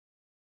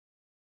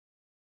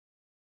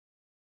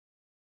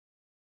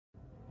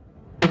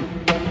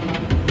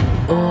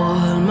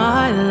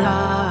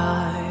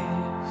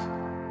life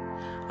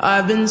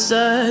I've been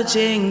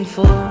searching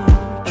for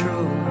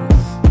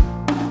truth.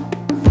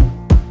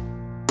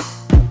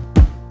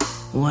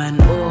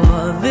 When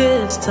all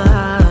this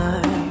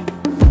time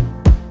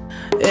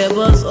it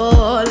was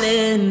all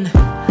in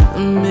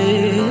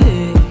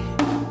me,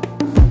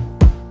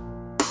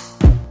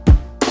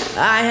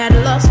 I had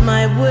lost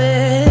my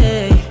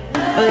way.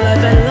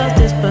 Life had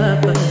lost its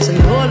purpose,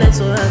 and all its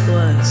worth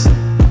was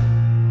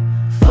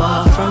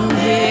far from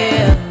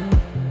here.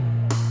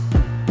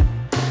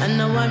 And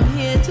now I'm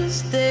here to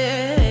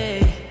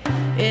stay.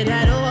 It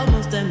had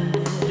almost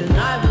ended, and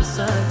I was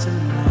certain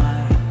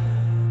why.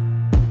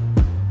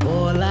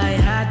 All I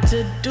had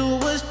to do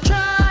was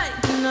try.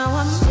 Now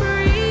I'm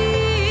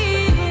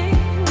breathing,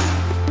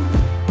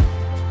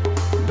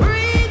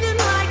 breathing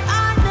like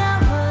I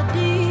never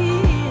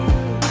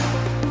did.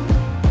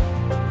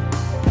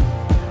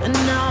 And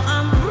now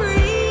I'm breathing.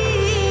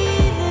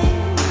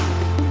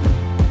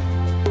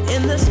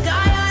 In the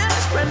sky I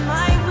spread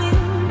my wings.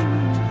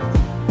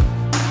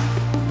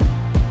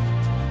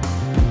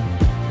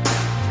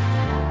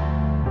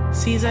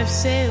 Seas I've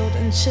sailed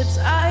and ships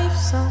I've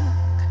sunk,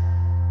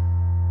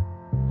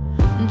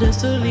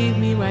 just to leave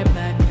me right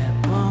back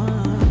at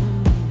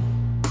one.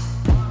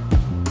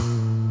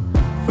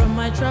 From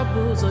my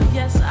troubles, oh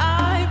yes,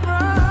 I've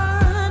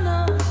run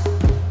up.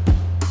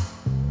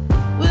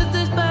 With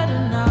this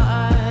burden now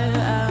I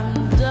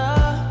am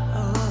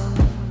done.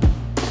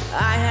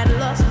 I had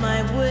lost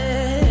my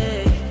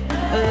way.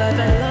 Life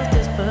had lost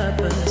its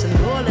purpose, and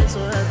all its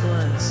worth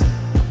was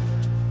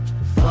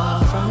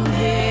far from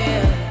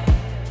here.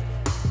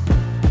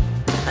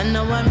 And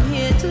now I'm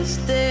here to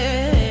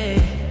stay.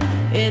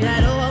 It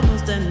had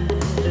almost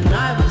ended, and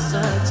I was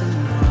certain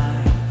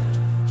why.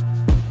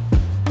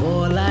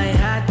 All I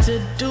had to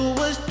do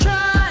was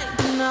try.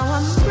 Now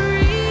I'm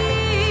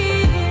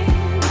breathing,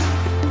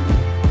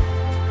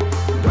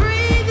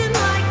 breathing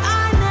like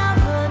I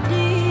never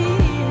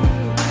did.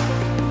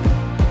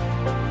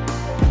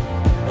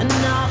 And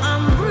now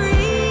I'm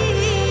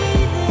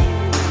breathing.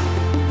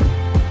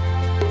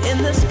 In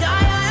the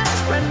sky I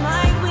spread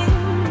my wings.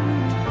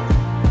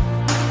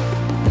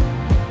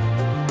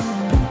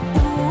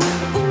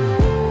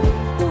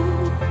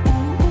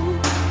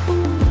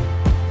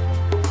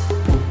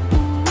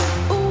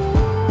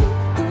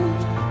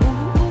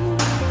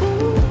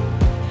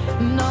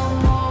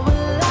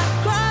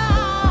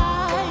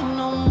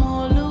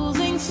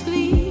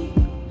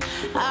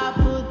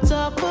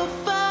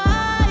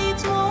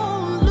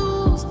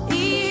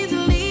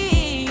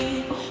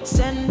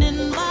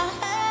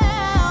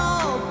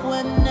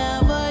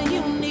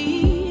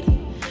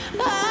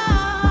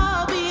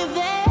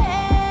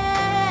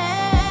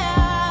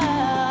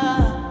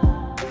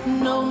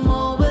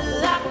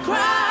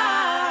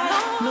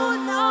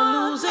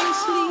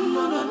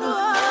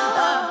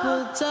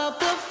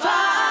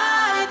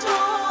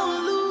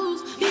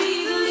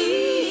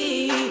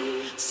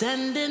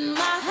 Sending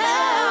my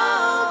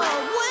help,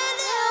 but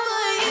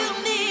whenever you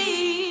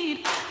need,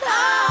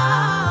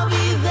 I'll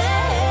be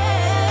there.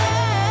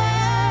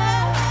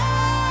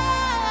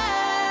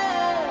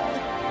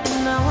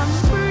 Now I'm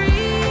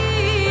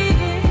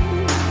breathing,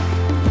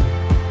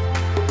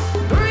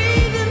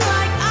 breathing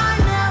like I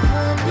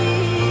never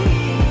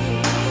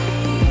did.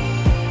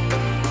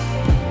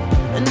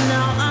 And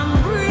now I'm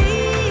breathing.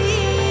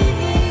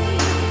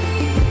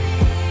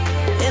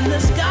 In the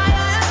sky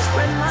I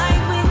spread my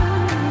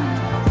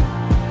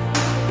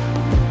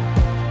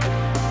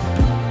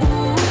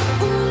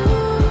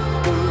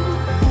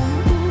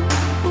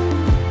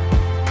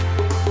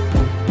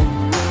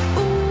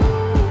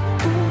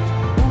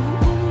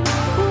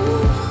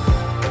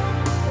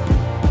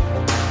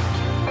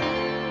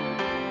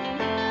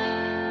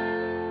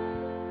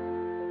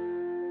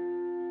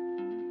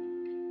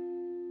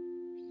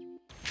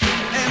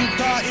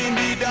in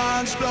the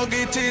dance, plug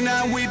it in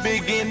and we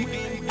begin.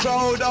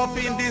 Crowd up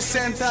in the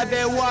center,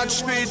 they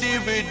watch for the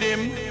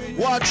rhythm.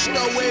 Watch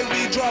the way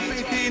we drop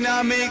it in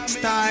a mix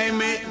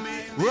time.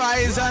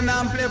 Rise and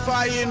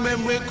amplifying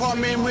when we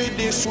come in with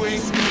the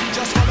swing.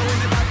 Just following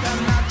the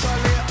pattern,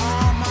 naturally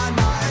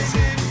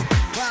harmonizing.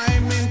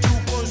 Climb into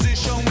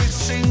position, we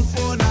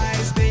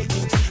synchronize it.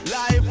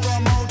 Live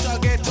from outer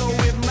ghetto,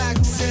 we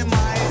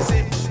maximize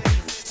it.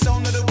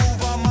 Sound of the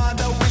groove,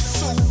 mother, we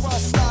super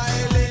styling.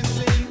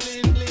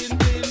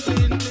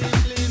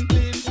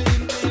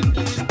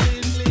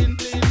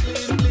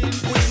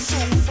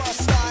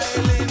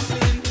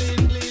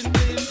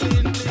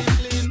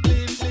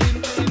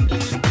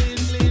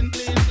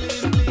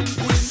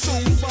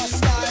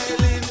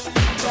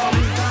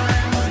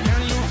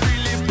 Can you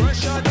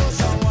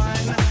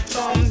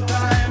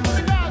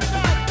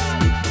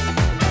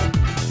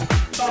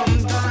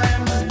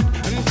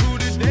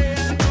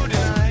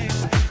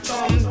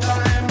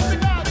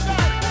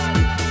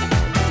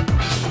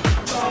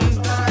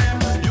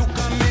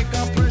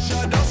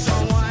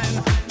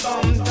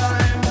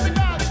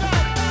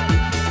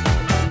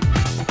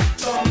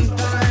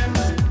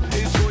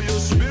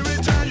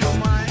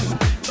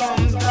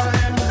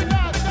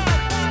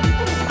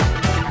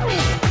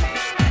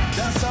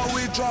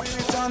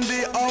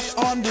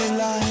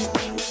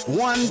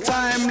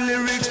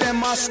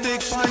a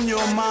stick on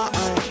your mind.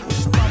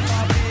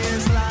 Proper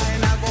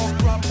baseline, I go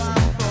crop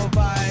and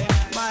provide.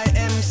 My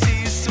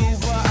MC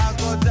super, I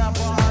go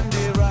dapper on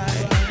the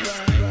ride.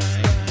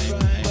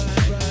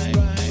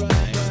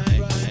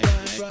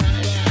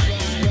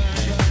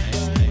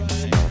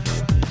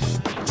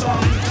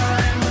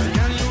 Sometime,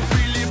 can you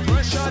feel the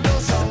pressure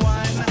does a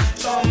wine?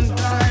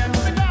 Sometime,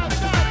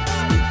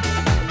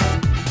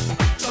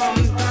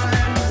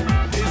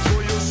 it's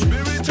for your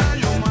spirit and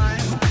your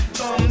mind.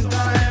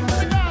 Sometime.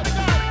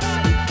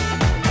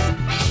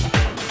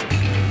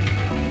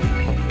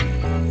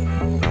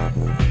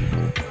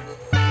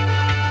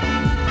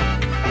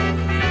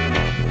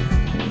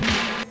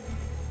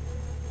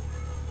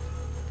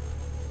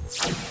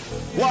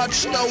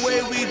 Watch the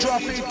way we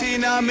drop it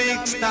in a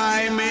mix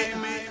time.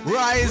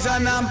 Rise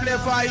and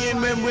amplifying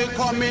when we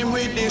come in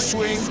with the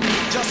swing.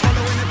 Just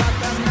following the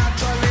pattern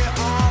natural